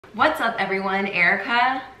What's up, everyone?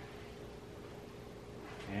 Erika.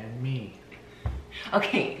 And me.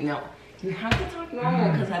 Okay, no. You have to talk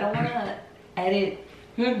normal because I don't want to edit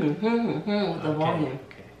with the volume.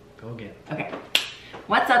 Okay, go again. Okay.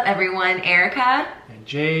 What's up, everyone? Erika. And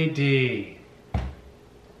JD.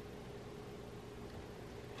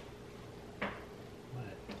 What?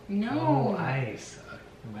 No. Oh, ice.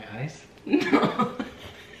 Am I ice? No.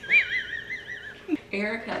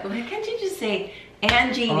 Erika, why can't you just say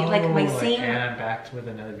and JD, like my same... and I'm back with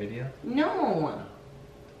another video? No.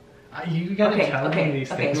 You gotta tell me these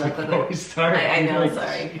things before we start. I know, like,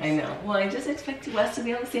 sorry. geez. I know. Well, I just expected us to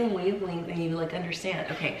be on the same wavelength and you like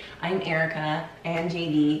understand. Okay, I'm Erika and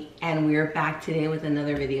JD, and we're back today with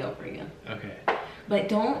another video for you. Okay. But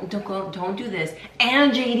don't do this.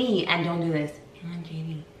 And JD, and don't do this. And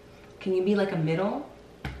JD. Can you be like a middle?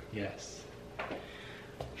 Yes.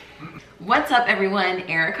 What's up, everyone?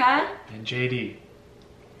 Erika. And JD.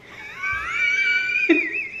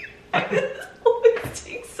 This always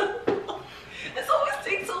takes so long. This always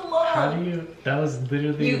takes so long. How do you? That was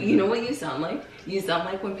literally. You know what you sound like? You sound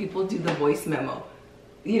like when people do the voice memo.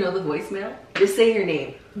 You know the voicemail? Just say your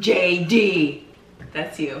name. JD.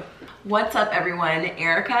 That's you. What's up, everyone?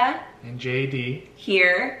 Erika. And JD.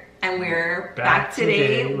 Here, and we're back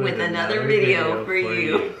today with another video for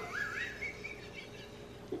you.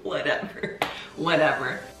 Whatever.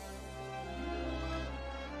 Whatever.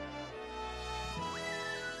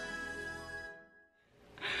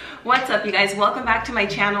 What's up, you guys? Welcome back to my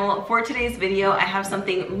channel. For today's video, I have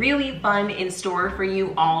something really fun in store for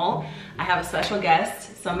you all. I have a special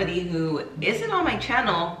guest, somebody who isn't on my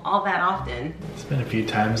channel all that often. It's been a few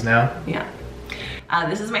times now. Yeah.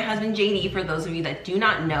 This is my husband, JD, for those of you that do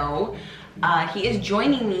not know. He is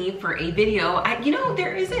joining me for a video. You know,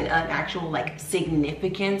 there isn't an actual like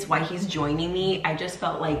significance why he's joining me. I just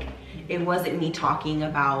felt like it wasn't me talking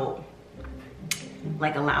about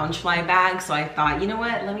like a Loungefly bag, so I thought, you know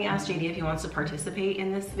what, let me ask JD if he wants to participate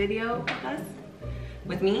in this video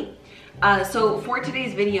with me. So for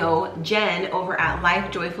today's video, Jen over at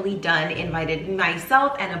Life Joyfully Dunn invited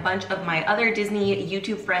myself and a bunch of my other Disney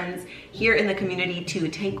YouTube friends here in the community to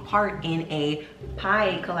take part in a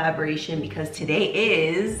pie collaboration because today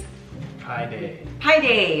is Pie Day. Pie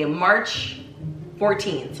Day, March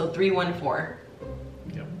 14th, so 314.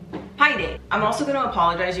 Pie Day. I'm also gonna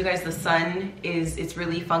apologize, you guys. The sun it's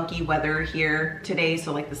really funky weather here today,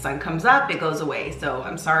 so like the sun comes up, it goes away. So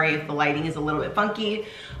I'm sorry if the lighting is a little bit funky,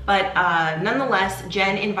 but nonetheless,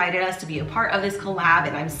 Jen invited us to be a part of this collab,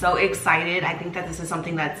 and I'm so excited. I think that this is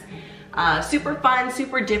something that's super fun,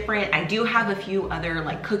 super different. I do have a few other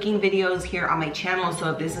like cooking videos here on my channel,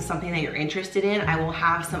 so if this is something that you're interested in, I will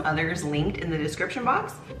have some others linked in the description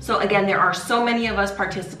box. So again, there are so many of us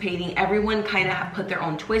participating. Everyone kind of have put their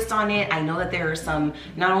own twist on it. I know that there are some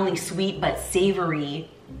not only sweet but savory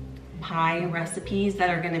pie recipes that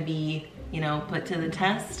are going to be, you know, put to the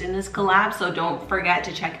test in this collab, so don't forget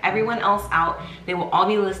to check everyone else out. They will all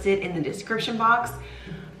be listed in the description box.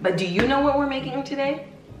 But do you know what we're making today?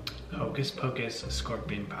 Hocus Pocus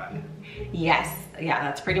scorpion pie. Yes, yeah,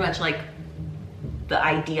 that's pretty much like the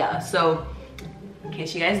idea. So in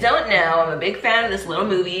case you guys don't know, I'm a big fan of this little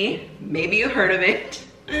movie. Maybe you've heard of it.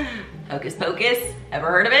 Hocus Pocus, ever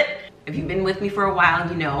heard of it? If you've been with me for a while,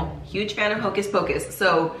 you know, huge fan of Hocus Pocus.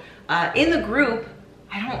 So in the group,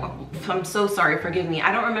 I'm so sorry, forgive me.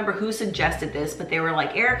 I don't remember who suggested this, but they were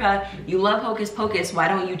like, Erika, you love Hocus Pocus, why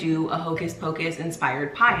don't you do a Hocus Pocus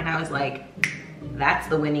inspired pie? And I was like, that's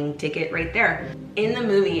the winning ticket right there. In the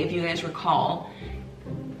movie, if you guys recall,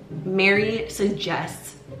 Mary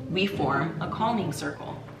suggests we form a calming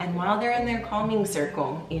circle. And while they're in their calming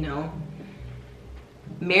circle, you know,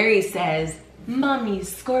 Mary says,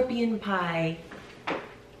 Mommy's scorpion pie.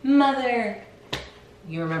 Mother.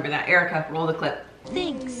 You remember that. Erika, roll the clip.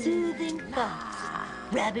 Think soothing thoughts.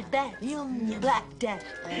 Rabbit bat, black death,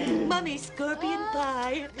 Mummy scorpion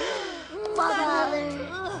pie.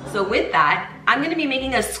 Mother. So with that, I'm gonna be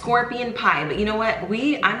making a scorpion pie, but you know what?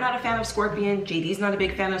 I'm not a fan of scorpion. JD's not a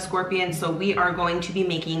big fan of scorpion, so we are going to be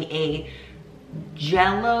making a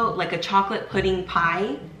jello, like a chocolate pudding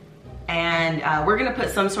pie, and we're gonna put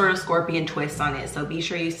some sort of scorpion twist on it. So be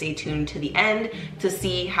sure you stay tuned to the end to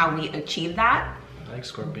see how we achieve that. I like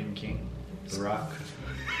Scorpion King, The Rock.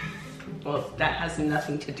 Well, that has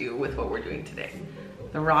nothing to do with what we're doing today.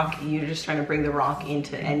 The Rock, you're just trying to bring The Rock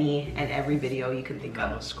into any and every video you can think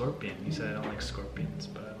of. Scorpion. You said I don't like scorpions,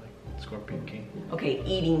 but I like Scorpion King. Okay,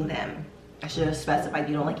 eating them. I should have specified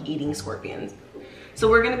you don't like eating scorpions. So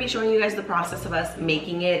we're gonna be showing you guys the process of us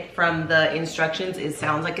making it. From the instructions, it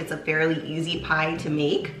sounds like it's a fairly easy pie to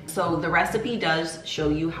make. So the recipe does show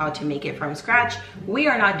you how to make it from scratch. We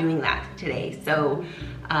are not doing that today. So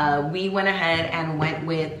we went ahead and went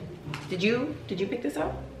with, did you pick this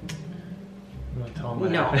out? You want to tell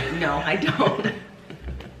them No, I don't.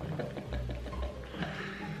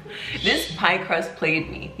 This pie crust played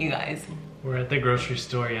me, you guys. We're at the grocery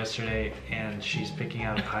store yesterday and she's picking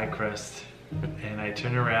out a pie crust and I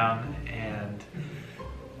turn around and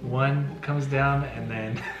one comes down and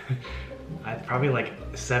then I probably like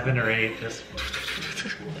 7 or 8 just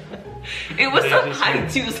it was so high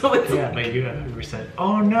too, so it's yeah, but you said,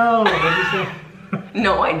 oh no, what did you say?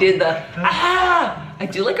 No, I did the ah! I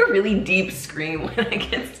do like a really deep scream when I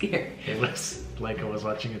get scared. It was like I was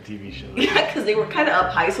watching a TV show. Yeah, because they were kind of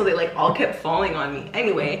up high, so they like all kept falling on me.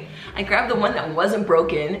 Anyway, I grabbed the one that wasn't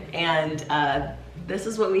broken, and this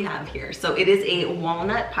is what we have here. So it is a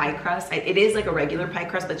walnut pie crust. It is like a regular pie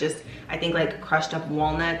crust, but just I think like crushed up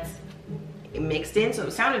walnuts mixed in, so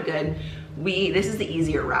it sounded good. This is the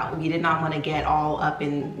easier route. We did not want to get all up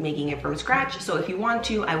in making it from scratch, so if you want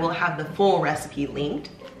to, I will have the full recipe linked.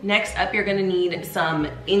 Next up, you're gonna need some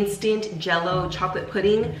instant Jell-O chocolate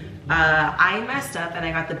pudding. I messed up and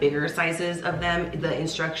I got the bigger sizes of them. The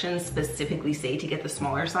instructions specifically say to get the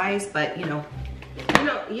smaller size, but you know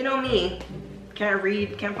me.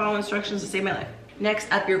 Can't follow instructions to save my life. Next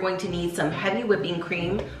up, you're going to need some heavy whipping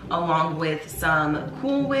cream along with some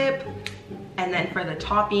Cool Whip. And then for the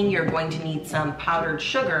topping, you're going to need some powdered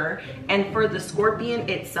sugar. And for the scorpion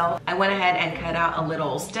itself, I went ahead and cut out a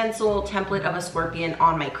little stencil template of a scorpion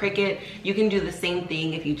on my Cricut. You can do the same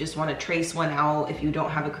thing if you just want to trace one out. If you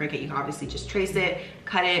don't have a Cricut, you can obviously just trace it,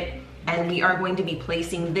 cut it. And we are going to be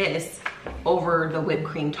placing this over the whipped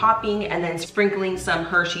cream topping and then sprinkling some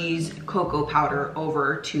Hershey's cocoa powder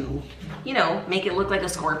over to, you know, make it look like a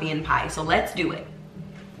scorpion pie. So let's do it.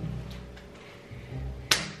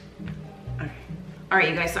 All right,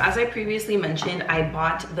 you guys, so as I previously mentioned, I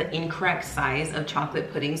bought the incorrect size of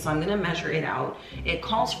chocolate pudding, so I'm gonna measure it out. It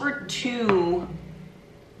calls for 2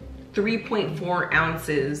 3.4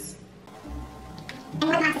 ounces. And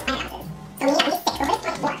 1 ounce is 5 ounces. So we need 6, so what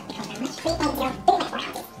is 0.4? It calls for 3.4 ounces.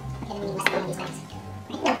 Okay, then we need less than these ones.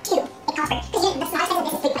 No, 2. It calls for, because the small size of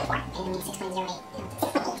this is 3.4. And we need 6.08. No,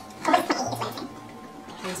 6.8. Oh, what's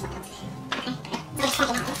 0.8 is what I'm saying. Okay, that's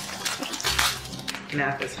 1 ounce. Okay, so it's 7 ounces. Okay.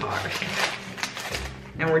 Math is hard.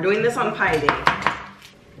 And we're doing this on Pie Day.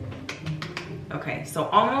 Okay, so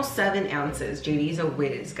almost 7 ounces. JD's a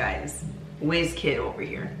whiz, guys. Whiz kid over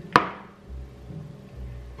here.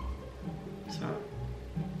 So,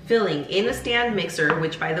 filling in a stand mixer,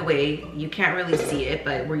 which by the way, you can't really see it,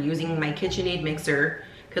 but we're using my KitchenAid mixer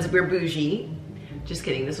because we're bougie. Just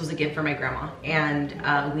kidding, this was a gift for my grandma. And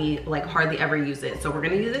we like hardly ever use it. So we're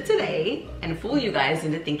gonna use it today and fool you guys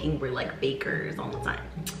into thinking we're like bakers all the time.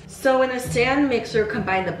 So in a stand mixer,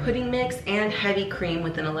 combine the pudding mix and heavy cream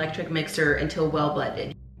with an electric mixer until well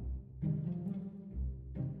blended.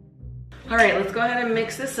 All right, let's go ahead and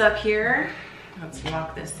mix this up here. Let's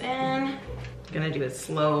lock this in. Gonna do it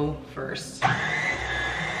slow first.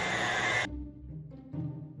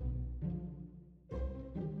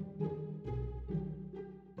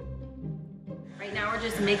 Right now we're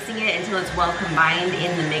just mixing it until it's well combined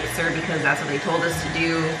in the mixer because that's what they told us to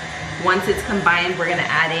do. Once it's combined, we're gonna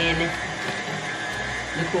add in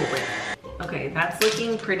the Cool Whip. Okay, that's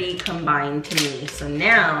looking pretty combined to me. So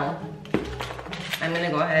now I'm gonna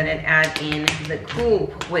go ahead and add in the Cool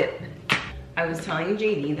Whip. I was telling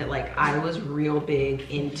JD that like I was real big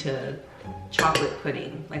into chocolate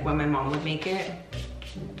pudding, like when my mom would make it.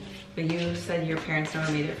 But you said your parents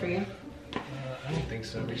never made it for you? I don't think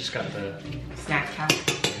so. We just got the snack pack.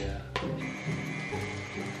 Yeah.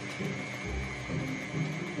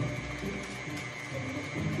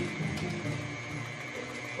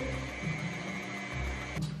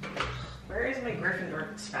 Where is my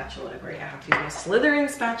Gryffindor spatula? Right, I have to use my Slytherin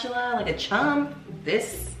spatula like a chump.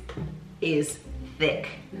 This is thick.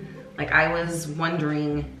 Like I was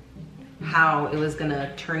wondering how it was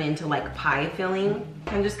gonna turn into like pie filling.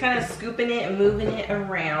 I'm just kind of scooping it and moving it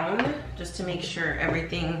around just to make sure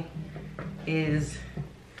everything is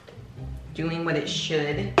doing what it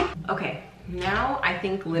should. Okay, now I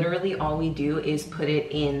think literally all we do is put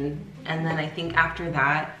it in, and then I think after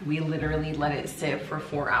that we literally let it sit for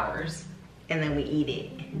 4 hours and then we eat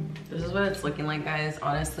it. This is what it's looking like, guys.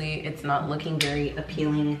 Honestly, it's not looking very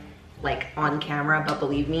appealing like on camera, but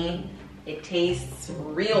believe me, it tastes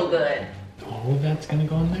real good. All of that's gonna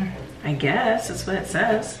go in there? I guess, that's what it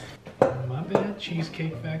says. My bad,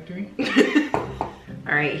 Cheesecake Factory.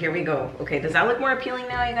 All right, here we go. Okay, does that look more appealing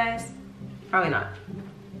now, you guys? Probably not.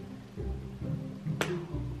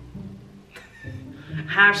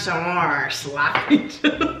 Have some more sloppy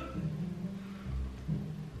Joe.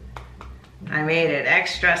 I made it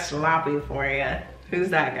extra sloppy for you. Who's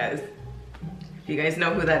that, guys? If you guys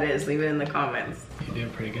know who that is, leave it in the comments. You're doing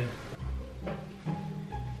pretty good.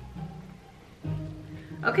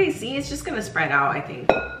 Okay, see, it's just gonna spread out, I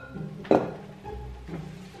think.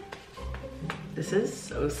 This is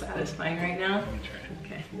so satisfying right now. Let me try.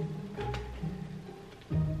 Okay.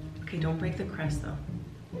 Okay, don't break the crust though.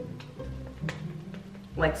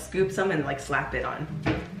 Like scoop some and like slap it on.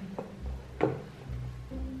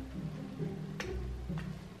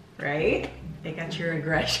 Right? They got your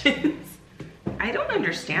aggressions. I don't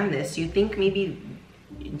understand this. You think maybe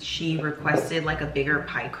she requested like a bigger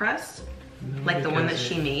pie crust? No, like the one that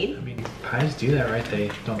she made? I mean, pies do that,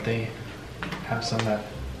 right? Don't they have some that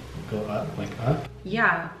go up, like up?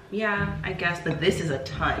 Yeah, I guess, but this is a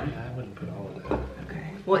ton. Yeah, I wouldn't put all of that. Okay.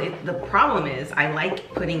 Well, the problem is I like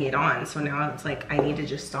putting it on, so now it's like I need to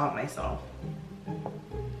just stop myself.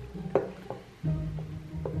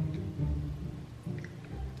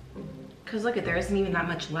 Because look, there isn't even that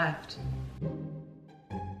much left.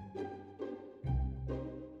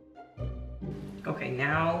 Okay,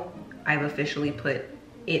 now I've officially put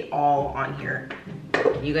it all on here.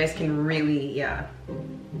 You guys can really, yeah.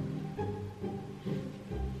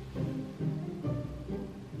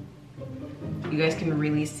 You guys can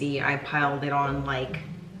really see I piled it on like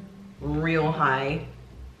real high.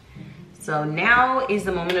 So now is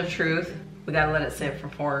the moment of truth. We gotta let it sit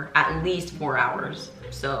for at least 4 hours.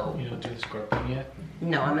 So you don't do the scorpion yet?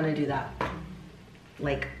 No, I'm gonna do that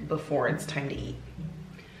like before it's time to eat.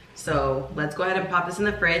 So let's go ahead and pop this in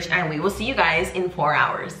the fridge and we will see you guys in 4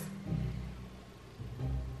 hours.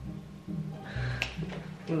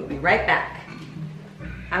 We'll be right back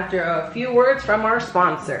after a few words from our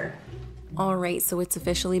sponsor. All right, so it's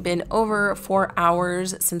officially been over 4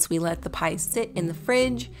 hours since we let the pie sit in the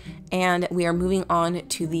fridge, and we are moving on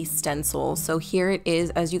to the stencil. So here it is.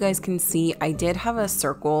 As you guys can see, I did have a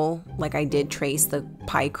circle, like I did trace the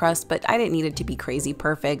pie crust, but I didn't need it to be crazy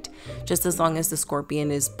perfect, just as long as the scorpion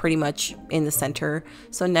is pretty much in the center.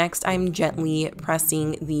 So next I'm gently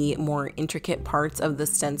pressing the more intricate parts of the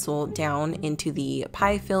stencil down into the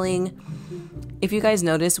pie filling. If you guys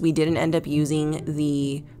notice, we didn't end up using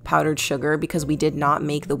the powdered sugar because we did not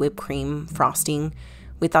make the whipped cream frosting.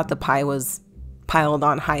 We thought the pie was piled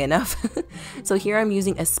on high enough. So here I'm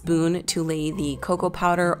using a spoon to lay the cocoa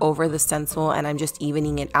powder over the stencil, and I'm just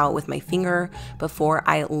evening it out with my finger before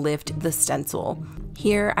I lift the stencil.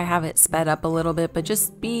 Here I have it sped up a little bit, but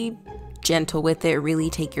just be gentle with it, really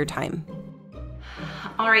take your time.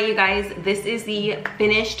 All right, you guys, this is the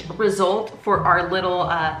finished result for our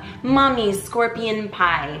little mommy scorpion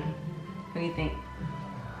pie. What do you think?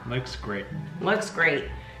 Looks great. Looks great.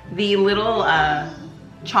 The little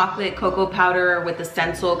chocolate cocoa powder with the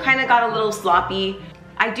stencil kind of got a little sloppy.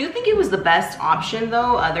 I do think it was the best option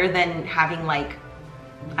though, other than having like,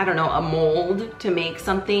 I don't know, a mold to make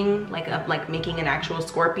something like making an actual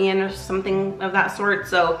scorpion or something of that sort.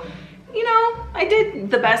 So, you know, I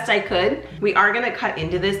did the best I could. We are gonna cut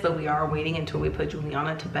into this, but we are waiting until we put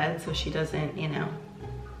Juliana to bed so she doesn't, you know.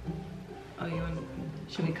 Oh,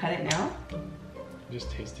 should we cut it now?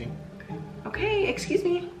 Just tasting. Okay, excuse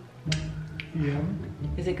me. Yeah.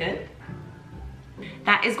 Is it good?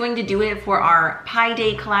 That is going to do it for our Pie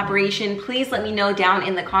Day collaboration. Please let me know down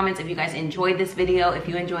in the comments if you guys enjoyed this video, if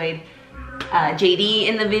you enjoyed JD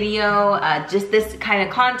in the video, just this kind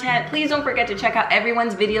of content. Please don't forget to check out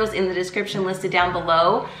everyone's videos in the description listed down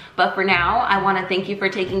below. But for now, I want to thank you for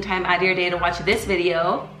taking time out of your day to watch this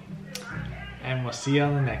video. And we'll see you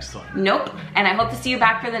on the next one. Nope. And I hope to see you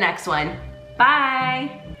back for the next one.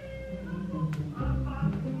 Bye.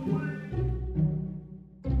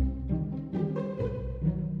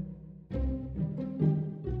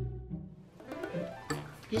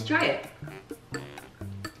 Just try it.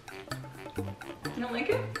 You don't like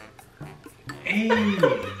it? Hey!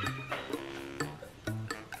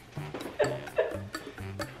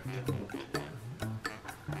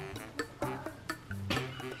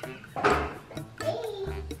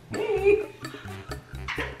 Hey!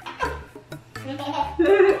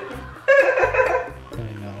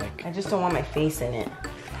 I just don't want my face in it.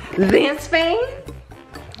 This thing?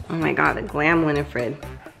 Oh my god, the glam Winifred.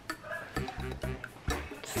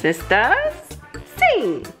 Sisters,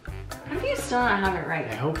 sing! How do you still not have it right?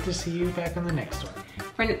 I hope to see you back on the next one.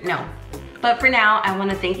 But for now, I want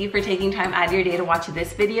to thank you for taking time out of your day to watch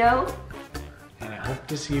this video. And I hope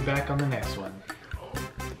to see you back on the next one.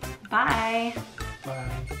 Bye. Bye.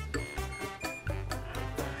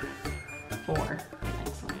 4. The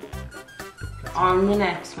next one. On the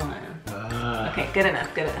next one. Okay, good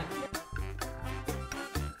enough, good enough.